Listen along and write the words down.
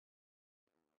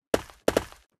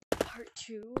part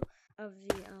 2 of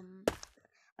the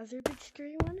other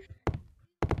Bigscary one.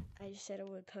 I just said I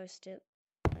would post it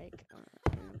like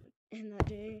in that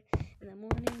day in the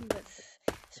morning, but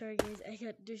sorry guys, I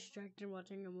got distracted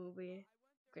watching a movie,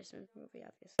 Christmas movie,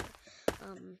 obviously.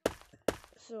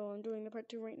 So I'm doing the part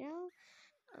 2 right now.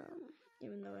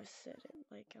 Even though I said it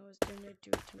like I was gonna do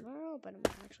it tomorrow, but I'm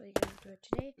actually gonna do it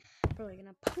today. Probably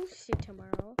gonna post it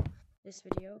tomorrow, this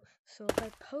video. So if I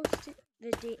post it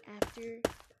the day after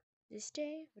this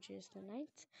day, which is the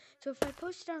 9th, so if I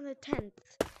post it on the 10th,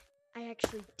 I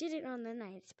actually did it on the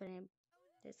 9th, but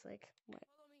it's like, what?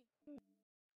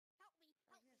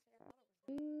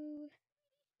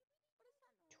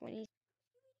 20.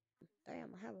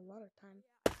 Damn, I have a lot of time.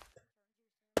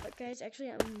 But guys,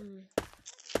 actually,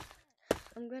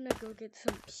 I'm gonna go get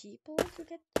some people to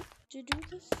do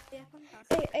this.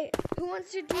 Hey, who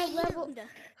wants to do level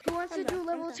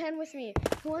 10 with me?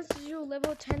 Who wants to do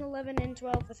level 10, 11, and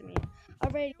 12 with me?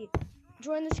 Alrighty,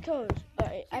 join this code.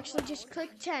 Actually, just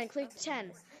click 10. Click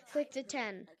the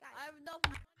 10.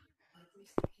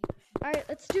 Alright,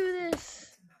 let's do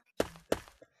this.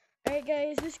 Alright,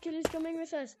 guys, this kid is coming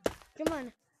with us. Come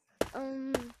on.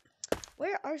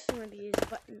 Where are some of these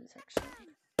buttons, actually?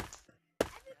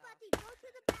 Everybody, go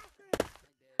to the bathroom.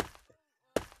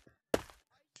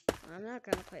 I'm not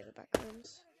gonna play the back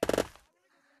rooms.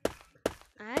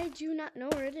 I do not know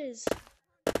where it is,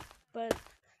 but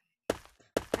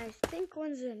I think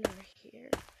one's under here.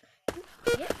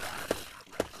 Yep.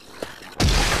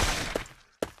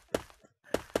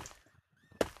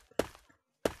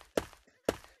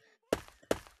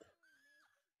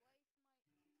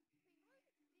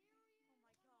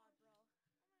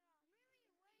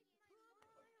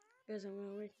 Because I'm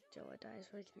gonna wait till it dies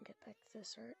so we can get back to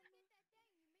this art.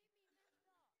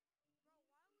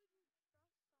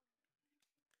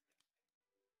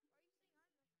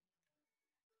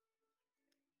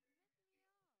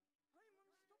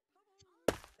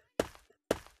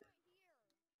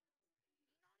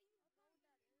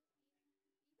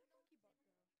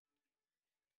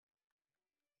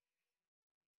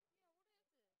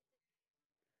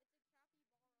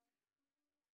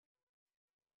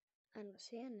 I don't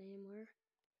see it anymore.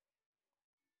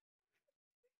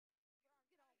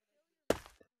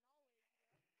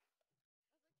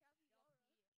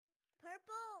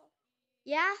 Purple.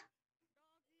 Yeah?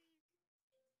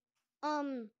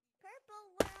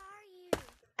 Purple, where are you?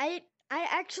 I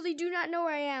actually do not know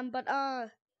where I am, but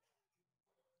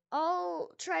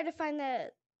I'll try to find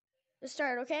the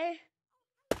start, okay?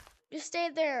 Just stay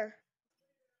there.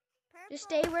 Purple. Just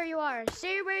stay where you are.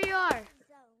 Stay where you are.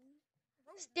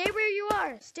 Stay where you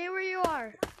are. Stay where you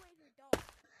are. Can't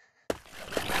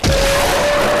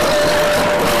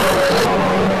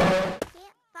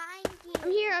find you. I'm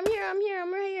here. I'm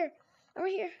right here. I'm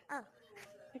right here. Oh.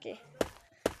 Okay.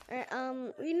 Alright,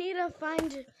 we need to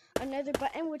find another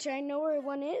button, which I know where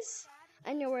one is.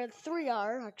 I know where 3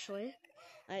 are, actually.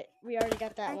 We already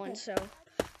got that one, so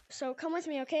come with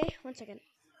me, okay? 1 second.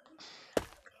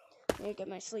 Let me get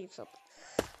my sleeves up.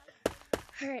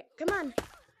 Alright, come on.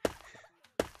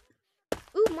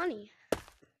 Ooh, money.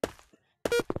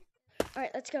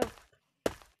 Alright, let's go.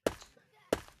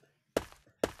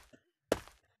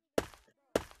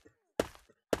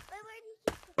 Where did you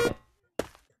go?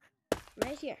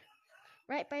 Right here.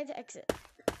 Right by the exit.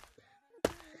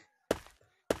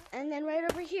 And then right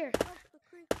over here.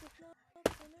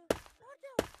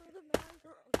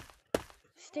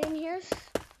 Stay in here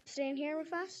real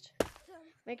fast.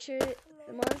 Make sure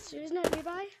the monster is not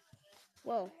nearby.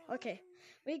 Whoa, okay.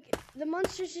 The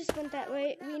monsters just went that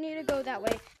way. We need to go that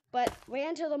way. But wait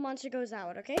until the monster goes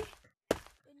out, okay?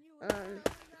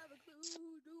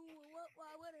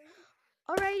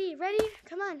 Alrighty, ready?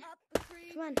 Come on.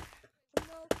 Come on.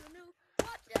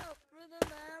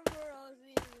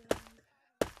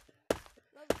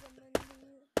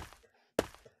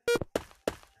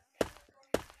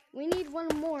 We need one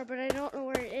more, but I don't know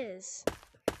where it is.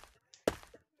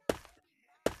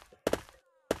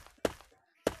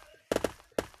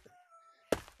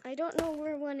 I don't know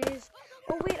where one is.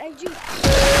 Oh wait, I do.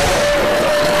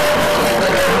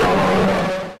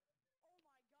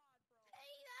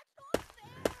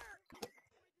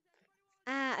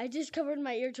 I just covered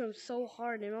my eardrums so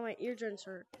hard, and all my eardrums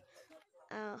hurt.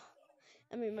 Ow.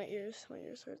 I mean, my ears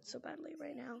hurt so badly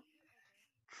right now.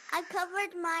 I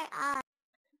covered my eyes.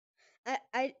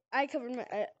 I covered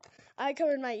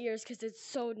my ears because it's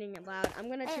so dang loud. I'm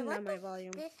gonna turn down my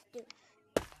volume. This do?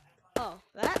 Oh,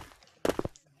 that?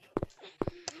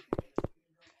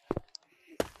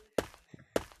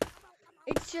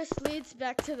 It just leads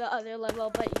back to the other level,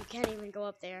 but you can't even go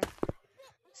up there.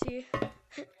 See?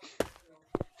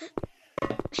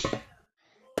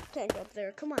 can't go up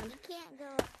there. Come on. You can't go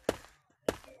up.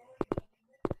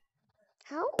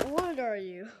 How old are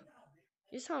you?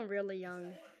 You sound really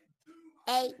young.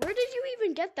 8. Where did you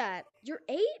even get that? You're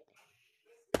 8?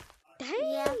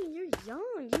 Dang, Yeah. you're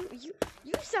young.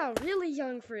 You sound really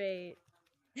young for 8.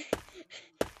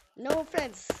 No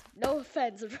offense. No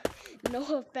offense.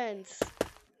 No offense.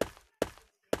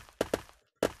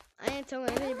 I ain't telling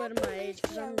anybody my age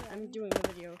because I'm doing a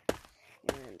video.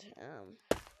 And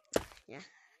yeah.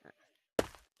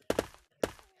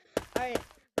 Alright.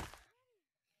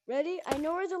 Ready? I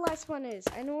know where the last one is.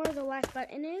 I know where the last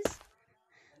button is.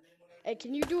 Hey,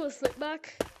 can you do a slip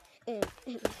back? And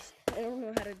I don't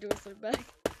know how to do a slip back.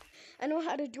 I know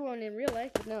how to do one in real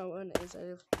life, but no one is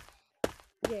a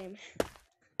game.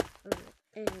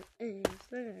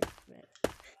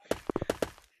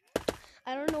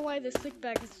 I don't know why the slick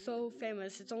back is so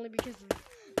famous. It's only because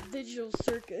of Digital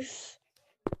Circus.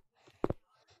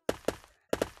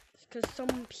 Because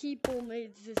some people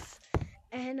made this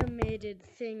animated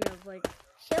thing of like.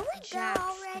 Should we jacks. go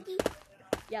already?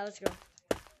 Yeah, let's go.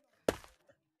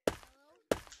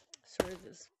 Sorry,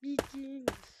 the speaking.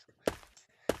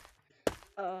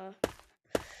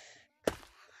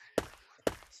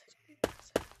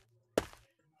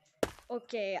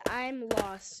 Okay, I'm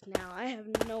lost now. I have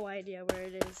no idea where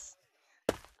it is.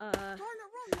 We're on the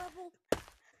wrong level.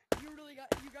 You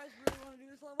guys really want to do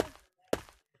this level?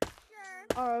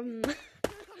 Sure.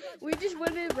 We just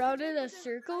went around in a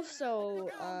circle, so,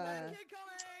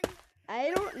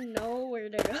 I don't know where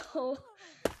to go.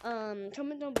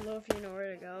 Comment down below if you know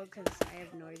where to go, because I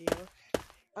have no idea.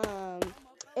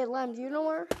 Hey, Lem, do you know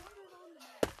where?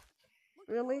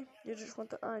 Really? You just want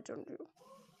the, I don't do.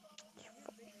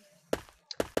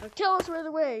 Now tell us where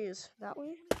the way is. That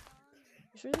way?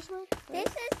 You sure this way? This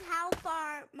is how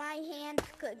far my hands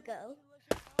could go.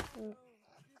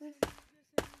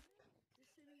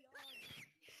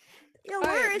 Yo,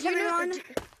 where is everyone?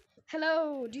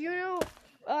 Hello, do you know,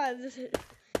 how do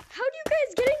you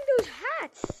guys getting those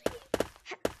hats?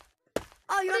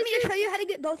 Oh, you want me to show you how to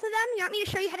get both of them? You want me to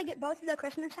show you how to get both of the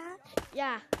Christmas hats?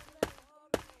 Yeah.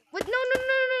 What?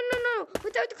 No.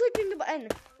 Without clicking the button.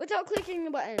 Without clicking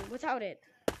the button. Without it.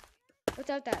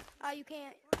 Without that. You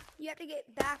can't. You have to get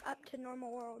back up to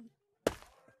normal world.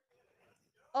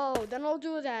 Oh, then I'll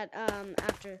do that,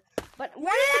 after. But One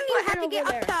of them you have to get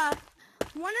up to.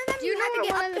 One of them do you know have to where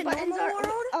get one up of the to buttons normal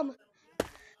are? world.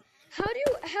 How do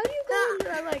you go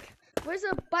into, like, where's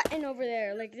a button over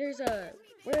there? Like, there's a,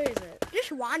 where is it?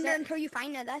 Just wander until you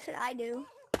find it. That's what I do.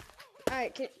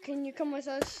 Alright, can you come with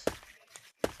us?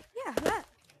 Yeah, bet.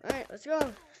 Alright, let's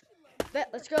go. Bet,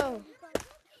 let's go.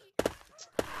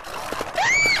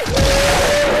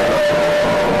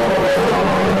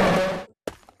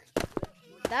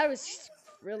 That was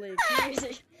really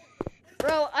crazy.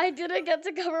 Bro, I didn't get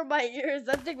to cover my ears.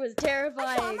 That thing was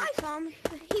terrifying. I saw him.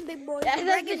 He big boy. Yeah,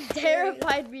 that thing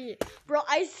terrified me. Bro,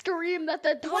 I screamed at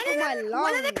the top of my lungs.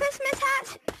 One of the Christmas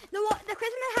hats, the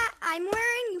Christmas hat I'm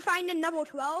wearing, you find in level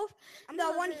 12.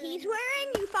 The one he's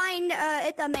wearing, you find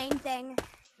at the main thing.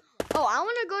 Oh, I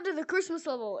want to go to the Christmas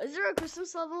level. Is there a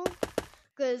Christmas level?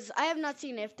 Because I have not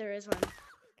seen if there is one.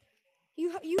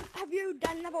 Have you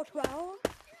done level 12?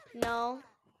 No.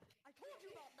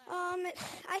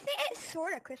 I think it's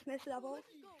sort of Christmas level.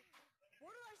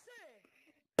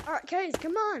 Alright, guys,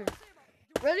 come on.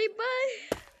 Ready,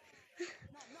 bud?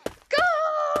 Go!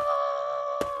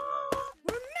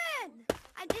 We're men!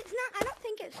 I don't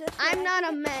think it's this way. I'm not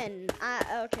a man.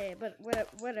 Okay, but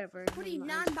whatever. What are you,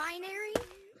 non-binary?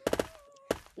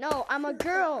 No, I'm a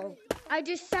girl. I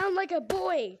just sound like a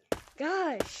boy.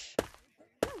 Gosh.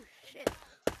 Oh, shit.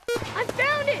 I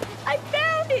found it! I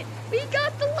found it! We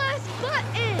got the last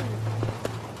button!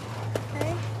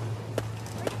 Okay.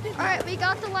 Alright, we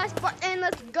got the last button.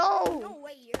 Let's go! No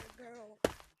way you're a girl.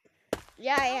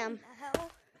 Yeah, I am.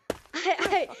 What the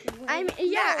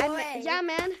hell? Yeah,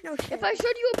 man. No shit. If I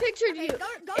showed you a picture to you. Go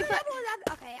to level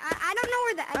 11. Okay, I don't know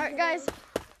where the exit Alright, guys. is.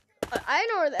 I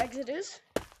know where the exit is.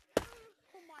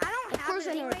 I don't Of have course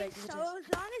it I know where anyway, the exit so is.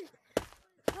 as long as...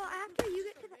 So after you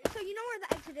get to the... So you know where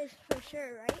the exit is for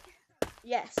sure, right?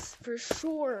 Yes, for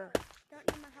sure. Don't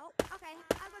need my help? Okay,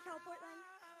 I'll go teleport then.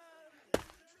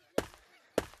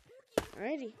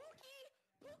 Alrighty.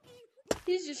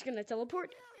 He's just gonna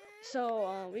teleport.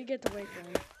 So, we get to wait for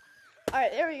him.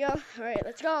 Alright, there we go. Alright,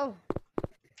 let's go.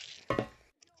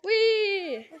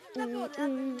 Whee! Level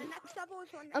 11. The next level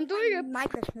is when I'm doing my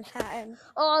Christmas hat in.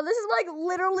 Oh, this is like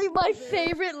literally my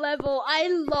favorite level. I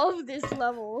love this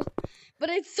level. But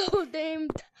it's so dang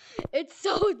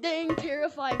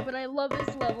terrifying, but I love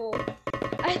this level.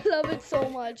 I love it so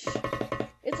much.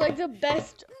 It's like the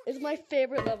best. It's my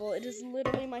favorite level. It is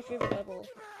literally my favorite level.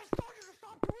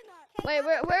 Wait,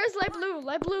 where's light blue?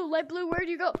 Light blue, light blue, where'd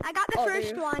you go? I got the there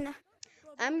first you- one.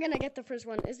 I'm gonna get the first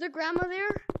one. Is the grandma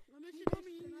there?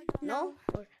 No?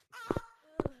 Okay.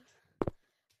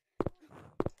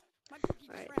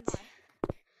 Alright.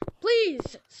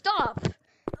 Please, stop!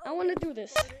 I wanna do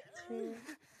this. 2,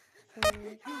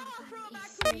 5,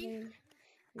 7,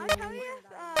 I'll tell you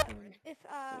if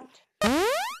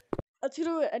Let's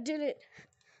do it. I did it.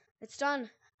 It's done.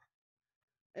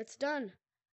 It's done.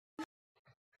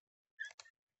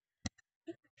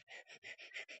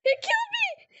 It killed me!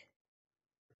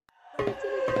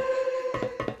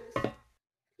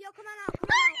 Yo, come on out, come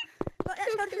on out.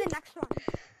 Let's go to the next one.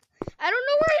 I don't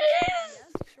know where it is!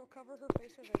 She'll cover her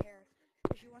face with her hair.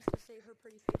 If she wants to save her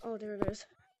pretty face. Oh, there it is.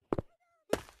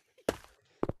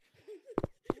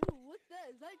 Ooh, what's that?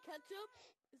 Is that ketchup?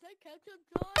 Is that ketchup,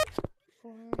 John?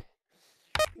 4,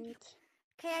 8,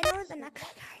 Okay, I know what the next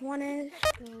one is.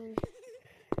 9.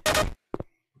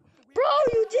 Bro,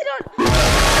 you did not.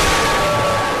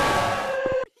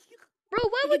 Bro,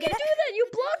 why would you do that? You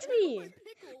blocked me.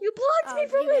 You blocked me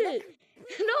from it.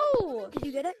 No. Did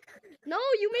you get it? No,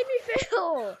 you made me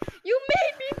fail. You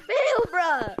made me fail,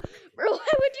 bruh. Bro,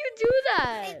 why would you do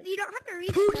that? You don't have to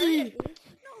restart it.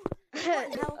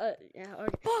 Yeah,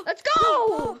 okay. Let's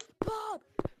go! Bob!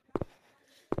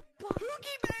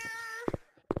 Pookie Bear!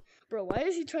 Bro, why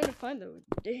is he trying to find the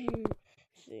dang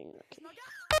thing?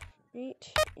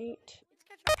 8, 8,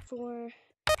 4,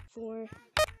 4,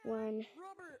 1.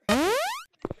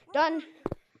 Done. There's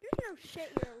no shit,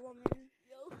 you're a woman.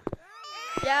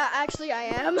 Yeah, actually I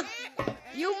am.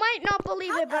 You might not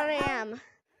believe it, but I am.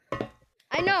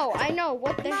 I know.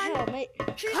 What the hell, mate?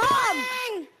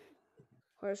 Come!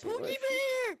 Where's Pookie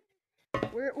Bear!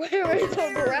 Where is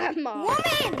the grandma?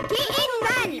 Woman! Get in,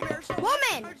 man!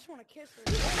 Woman! I just want to kiss her.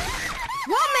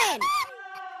 Woman!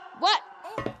 What?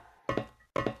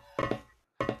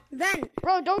 Then.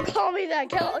 Bro, don't call me that.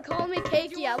 Call me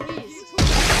Cakey at least.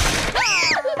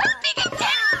 That thing is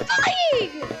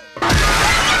terrifying!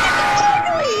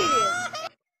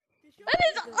 That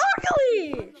is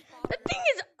ugly! That thing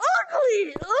is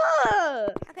ugly! Ugh!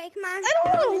 Okay, come on. I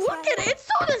don't want to look at it. It's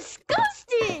so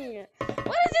disgusting.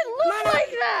 Why does it look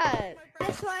like that?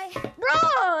 This way. Bro,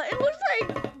 it looks like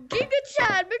Giga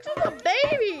Chad mixed with a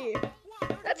baby.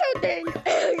 That's how dang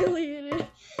ugly it is.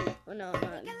 Oh no,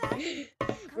 not.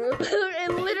 Bro, it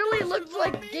literally looks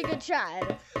like Giga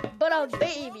Chad, but a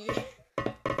baby.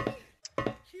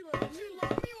 She loves me.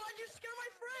 Why'd you scare my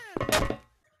friend?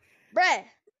 Bruh.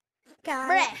 Got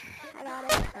Bruh. it. I got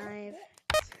it. 5,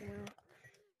 2,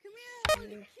 Come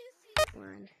here.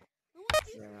 1,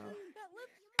 0.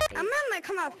 I'm gonna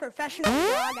come out professional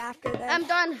vlog after this. I'm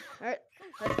done. Alright,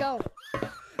 let's go.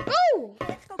 Go!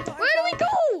 Let's go, Clark. Where do we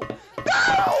go? Go!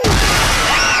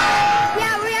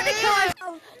 Yeah, we have to kill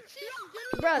ourselves.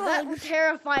 Bruh, that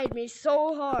terrified me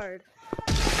so hard.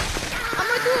 I'm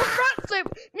gonna do a front flip.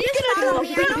 You're gonna do a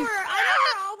front flip.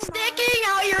 Sticking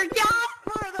out your jaw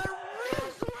for the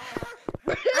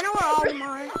I know where all of them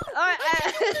are. Alright,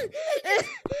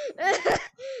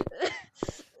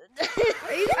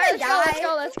 Are you gonna die?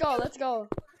 Let's go.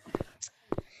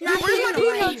 Not Where's my even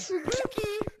away. peanuts?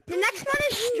 The next one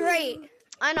is straight.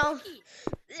 I know.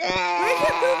 Where's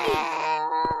your Pookie?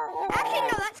 Actually,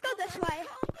 no, let's go this way.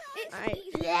 It's Alright.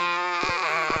 easy. Isn't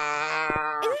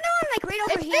there one like right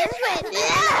over here?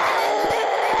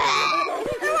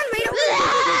 Isn't there one right over here?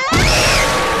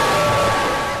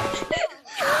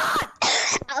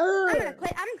 I'm gonna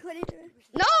quit. I'm quitting.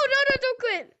 No, don't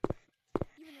quit.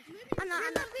 I'm not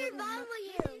quitting.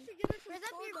 Where's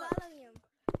up your volume?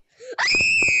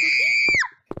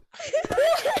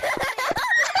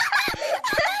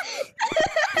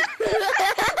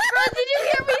 Bro, did you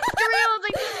hear me scream? I was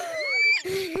like,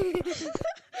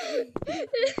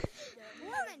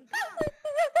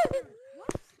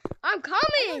 I'm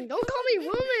coming. Don't call me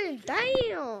woman.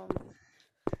 Damn.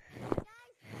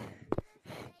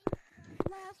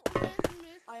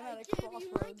 I'm at a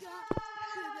crossroads.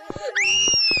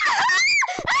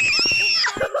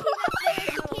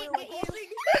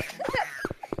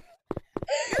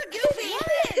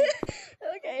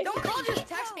 Okay. Don't call, just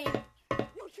text me.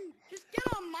 Just get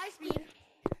on my speed.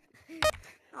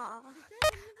 Aw.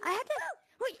 I had to.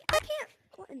 Wait, I can't.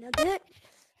 What in the dick?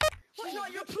 She's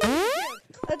not your Pookie.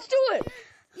 Let's do it.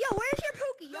 Yo, where's your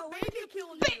Pookie? The Yo, baby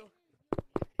killed you.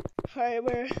 Alright,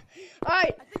 where?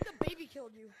 Alright. I think the baby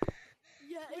killed you.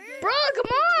 Yeah, it did. Bro,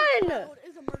 come on. Child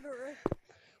is a murderer.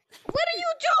 What are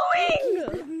you doing?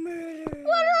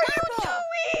 What are you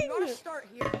You gotta doing? start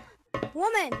here.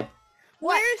 Woman.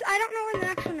 What? Where's? I don't know where the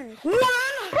next one is. Bro,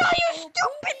 you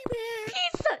stupid.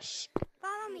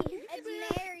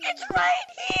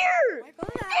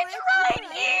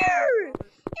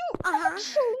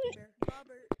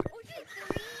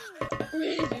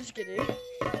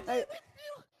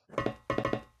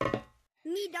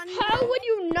 on you. How would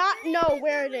you not know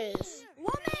where it is?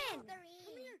 Woman!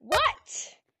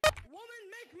 What?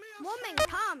 Woman,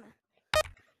 come.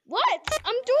 What?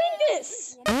 I'm doing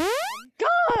this.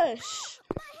 Gosh.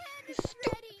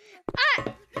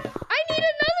 I need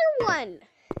another one.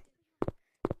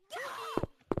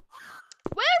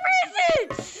 Where is it?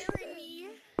 Did you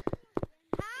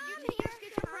take your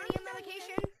schizophrenia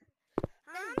medication?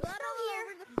 I'm still here.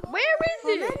 Where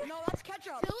is it? No, that's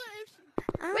ketchup.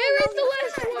 Where is the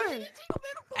last one?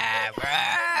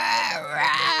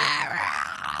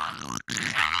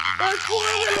 The poor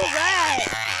little rat.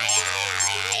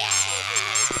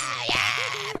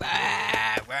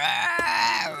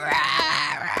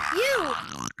 You!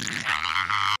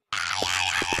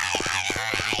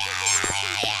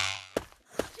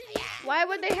 Why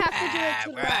would they have to do it to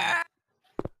the rat?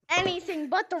 Anything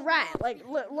but the rat. Like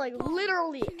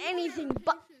literally anything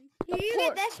but the Did you poor.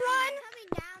 get this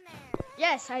one?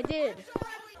 Yes, I did.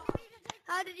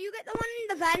 Did you get the one in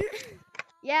the vent?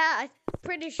 Yeah, I'm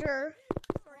pretty sure.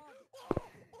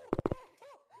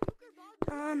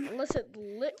 Unless it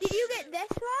lit. Did you get this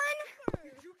one?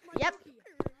 Yep.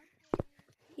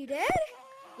 You did?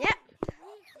 Yep.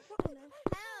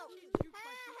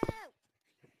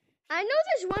 I know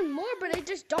there's one more, but I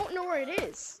just don't know where it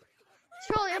is. It's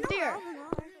probably up there.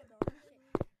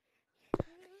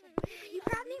 You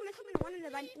probably missed one in the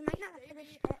vent. You might not have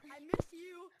finished it. I miss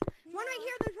you. One right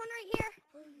here. There's one right here.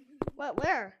 What?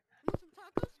 Where?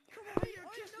 Come on here,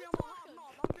 kiss me on my hot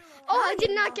mouth. I'm doing all Oh, I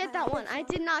did not get that one. I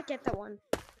did not get that one.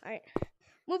 All right,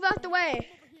 move out the way.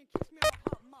 over here and kiss me on my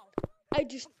hot mouth. I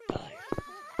just died.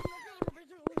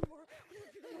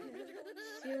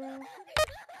 Zero.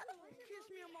 Kiss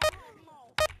me on my hot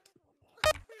mouth.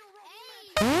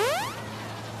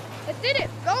 I did it.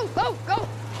 Go, go, go.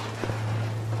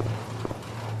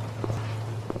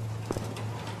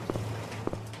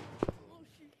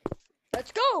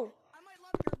 Let's go. I might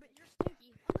love her, but you're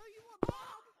stinky. I know you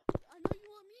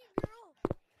want me, girl.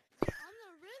 I'm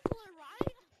the Rizzler,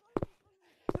 right?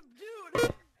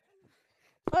 Dude.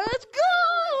 Let's go.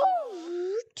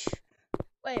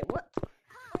 Wait, what?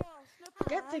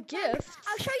 Get the gift.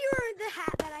 I'll show you where the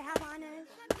hat that I have on is.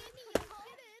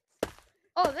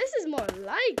 Oh, this is more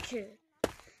like it.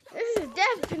 This is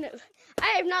definitely. I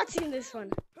have not seen this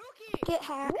one. Get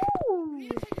hat. Ooh.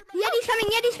 Yeti's coming.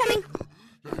 Yeti's coming.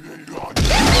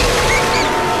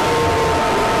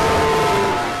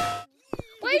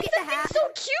 Why is get the the thing hat? so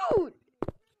cute?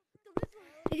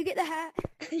 Did you get the hat?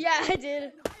 Yeah, I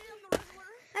did.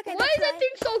 Okay. Why is that right. thing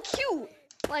so cute?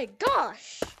 Like,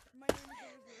 gosh.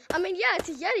 I mean, yeah, it's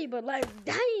a Yeti, but like,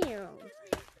 damn.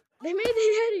 They made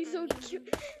the Yeti so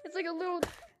cute. It's like a little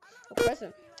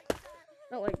present.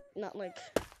 Not like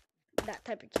that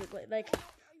type of cute.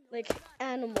 Like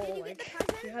animal. Did you get Like, the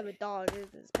present? you have a dog.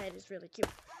 This pet is really cute.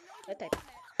 That type.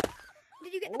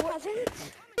 Did you get the What? present?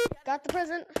 Got the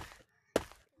present.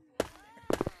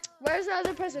 Where's the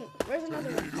other present? Where's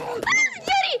another one? Ah,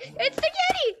 Yeti! It's the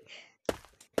Yeti!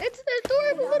 It's the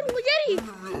adorable little Yeti!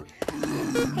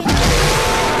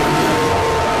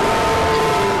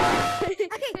 Okay,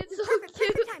 It's so perfect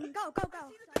cute. time. Go, go, go.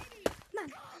 Come on.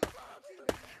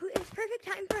 It's perfect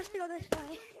time for us to go this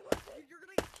way.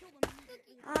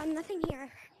 Nothing here.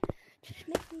 Just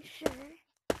making sure.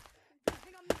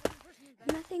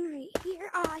 Nothing right here.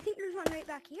 Oh, I think there's one right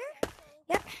back here.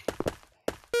 Yep.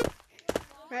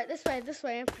 Right, this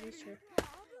way, I'm pretty sure.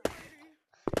 I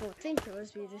don't think it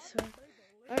was be this way.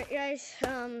 Alright, guys,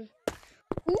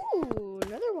 ooh,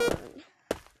 another one.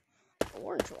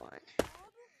 Orange one.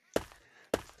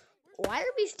 Why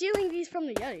are we stealing these from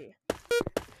the Yeti?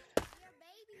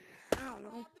 I don't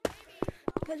know.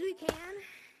 Because we can.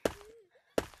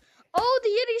 Oh, the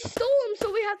Yeti stole them,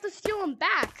 so we have to steal them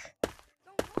back.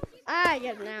 I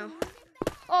get it now.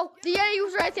 Oh, the Yeti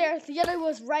was right there. The Yeti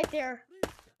was right there.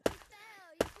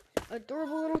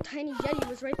 Adorable little tiny Yeti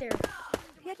was right there.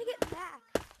 We have to get back.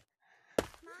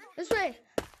 This way.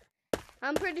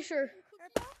 I'm pretty sure.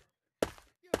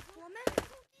 Woman?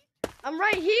 I'm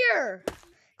right here.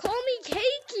 Call me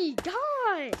Cakey.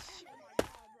 Gosh.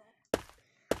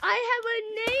 I have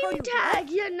a name tag,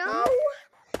 you know?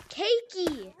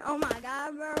 Cakey. Oh my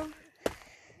god, bro.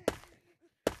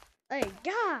 Like,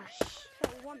 gosh. So,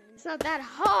 woman. It's not that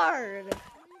hard.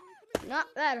 Not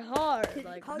that hard. Did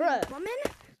Like, call bruh. you woman?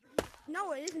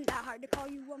 No, it isn't that hard to call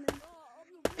you woman.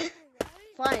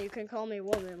 Fine, you can call me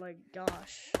woman. Like,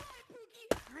 gosh.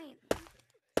 Fine.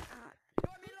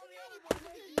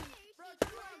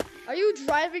 Are you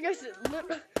driving us?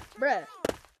 Bruh.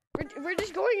 We're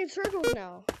just going in circles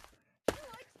now.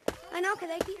 I know, because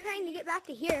I keep trying to get back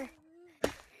to here.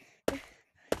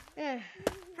 Yeah.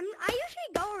 I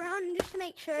usually go around one just to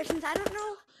make sure, since I don't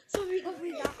know So we if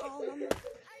we got all of them.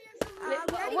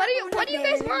 what do you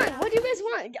guys want? What do you guys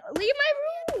want? Leave my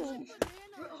room.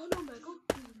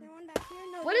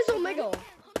 What is Omegle?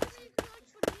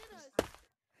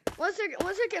 One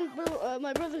second, bro,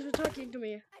 my brothers were talking to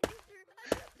me.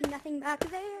 Nothing back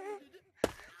there.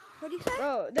 What do you say?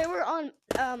 Bro, they were on,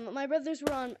 my brothers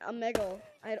were on Omegle.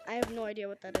 I have no idea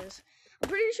what that is. I'm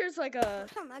pretty sure it's like a,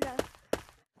 What's Omega?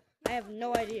 I have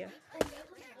no idea.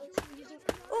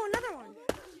 Oh, another one.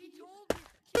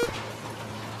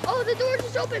 Oh, the door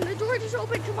just opened. The door just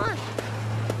opened. Come on.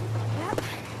 Yep.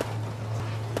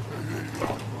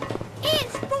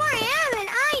 It's 4 a.m. and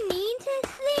I need to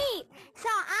sleep. So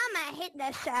I'ma hit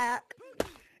the shack.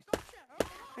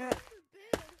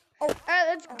 Alright,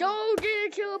 let's go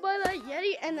get killed by that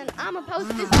Yeti, and then I'ma post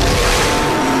this. So,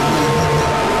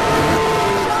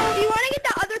 do you want to get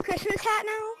the other Christmas hat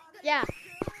now? Yeah.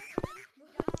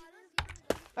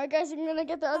 Alright, guys, I'm gonna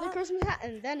get the other Christmas hat,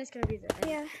 and then it's gonna be the end.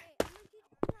 Yeah.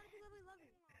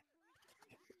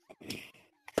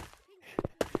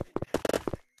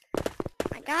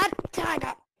 My God, I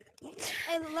got.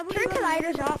 Turn the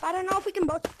lighters off. I don't know if we can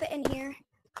both fit in here.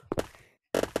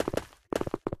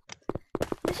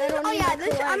 This is, oh yeah,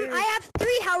 this I have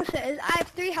 3 houses. I have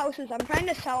 3 houses. I'm trying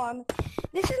to sell them.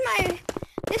 This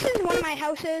is one of my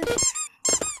houses.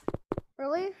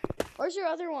 Really? Where's your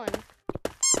other one?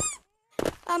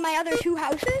 My other 2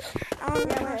 houses. I'm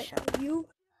gonna show you.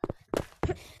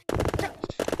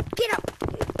 Get up.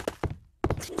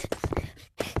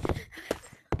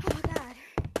 Oh God.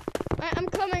 I'm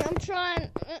coming. I'm trying.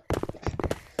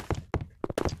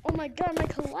 Oh my God, my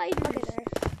colliders. Okay,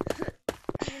 there.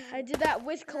 I did that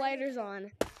with colliders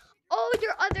on. Oh,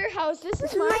 your other house. This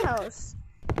is my house.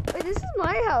 Wait, this is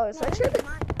my house. No, I this should. is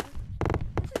my house.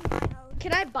 This is my house.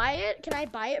 Can I buy it? Can I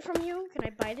buy it from you? Can I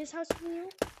buy this house from you?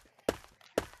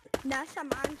 That's a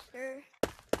monster.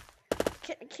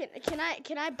 Can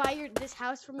I buy this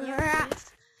house from you?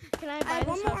 Please? Can I buy I have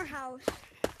this one more house.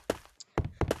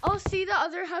 I'll see the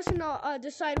other house and I'll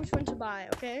decide which one to buy.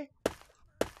 Okay.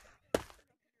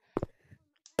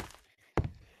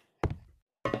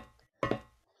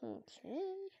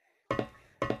 Okay.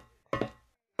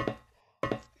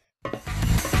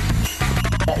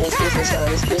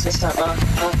 It's Christmas time.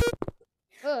 Oh,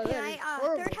 Okay, that is my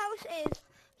horrible. third house is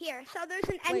here. So there's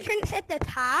an entrance at the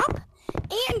top,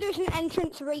 and there's an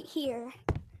entrance right here.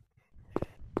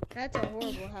 That's a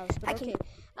horrible house, but I can- okay.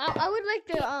 I would like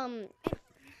the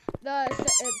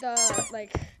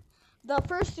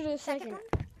first to the second.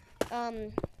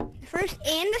 The first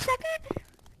and the second?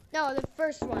 No, the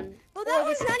first one. Well, that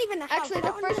one's not even a house. Actually,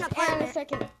 that the one's first an and the apartment.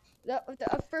 second.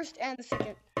 The first and the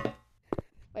second.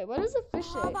 Wait, what does the fish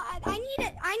say? Oh, but I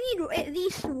need at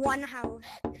least one house.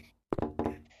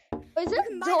 Is it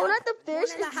can buy Donut the fish? One of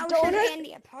the It's houses Donut. and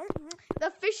the apartment.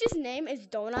 The fish's name is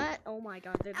Donut. Oh my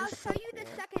God, that I'll is show so you the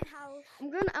cool. second house.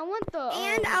 I want the.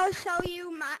 And I'll show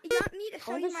you my. You want me to I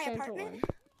show want you the my Santa apartment? one.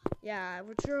 Yeah,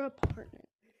 what's your apartment?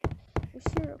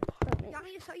 What's your You apartment? want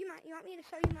me to show you my? You want me to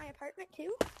show you my apartment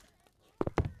too?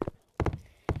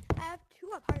 I have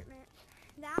 2 apartments.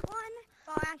 That one.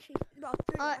 Well, actually,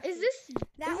 3. Is this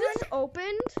That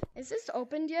opened? Is this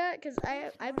opened yet? Cause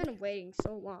I've been waiting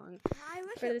so long. I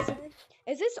wish for it this- was.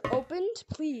 Is this opened?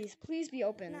 Please be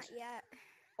opened. Not yet.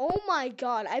 Oh my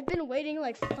God, I've been waiting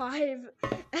like 5.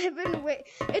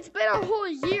 It's been a whole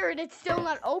year and it's still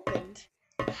not opened.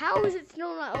 How is it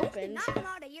still not This did opened? not come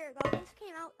out a year ago. This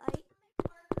came out like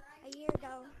a year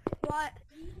ago. What?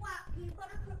 Peanut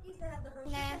butter cookies that have the Hershey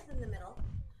Nah. Kiss in the middle,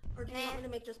 or do you want me to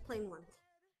make just plain ones?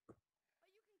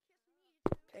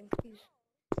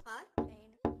 Huh?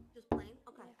 Just plain?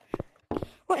 Okay.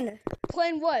 What in the?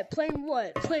 Plain what? Plain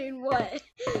what? Plain what?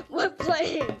 What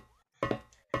plain?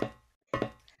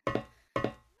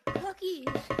 Cookies.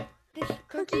 Just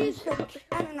Cookies?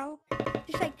 I don't know.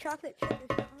 Just like chocolate chip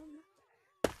or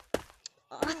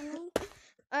something.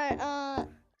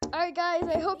 Alright guys,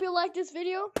 I hope you liked this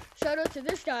video. Shout out to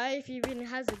this guy if he even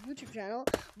has a YouTube channel.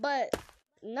 But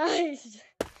nice.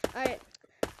 Alright.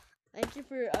 Thank you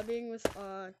for being with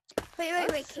Wait,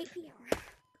 KPR.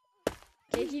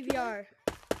 KTVR.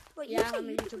 Wait, Yeah, you say I'm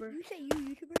a YouTuber. You say you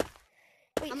YouTuber?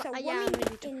 Wait, so yeah, I'm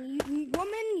a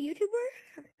woman YouTuber?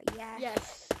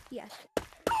 Yes. Yes.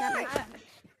 That makes sense.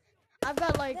 I've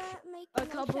got like That makes a no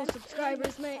couple sense.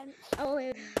 subscribers, That makes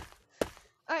mate. sense.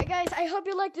 Alright guys, I hope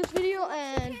you liked this video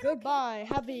and goodbye.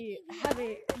 Have a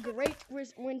great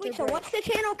winter Wait, so break. what's the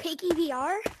channel?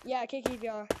 KKVR? Yeah,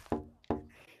 KKVR.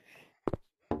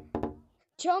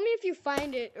 Tell me if you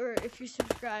find it or if you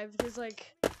subscribe, because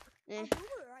like, I'll do it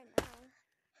right now.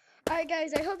 Alright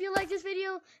guys, I hope you liked this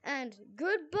video and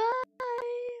goodbye.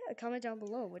 comment down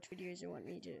below which videos you want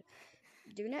me to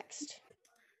do next.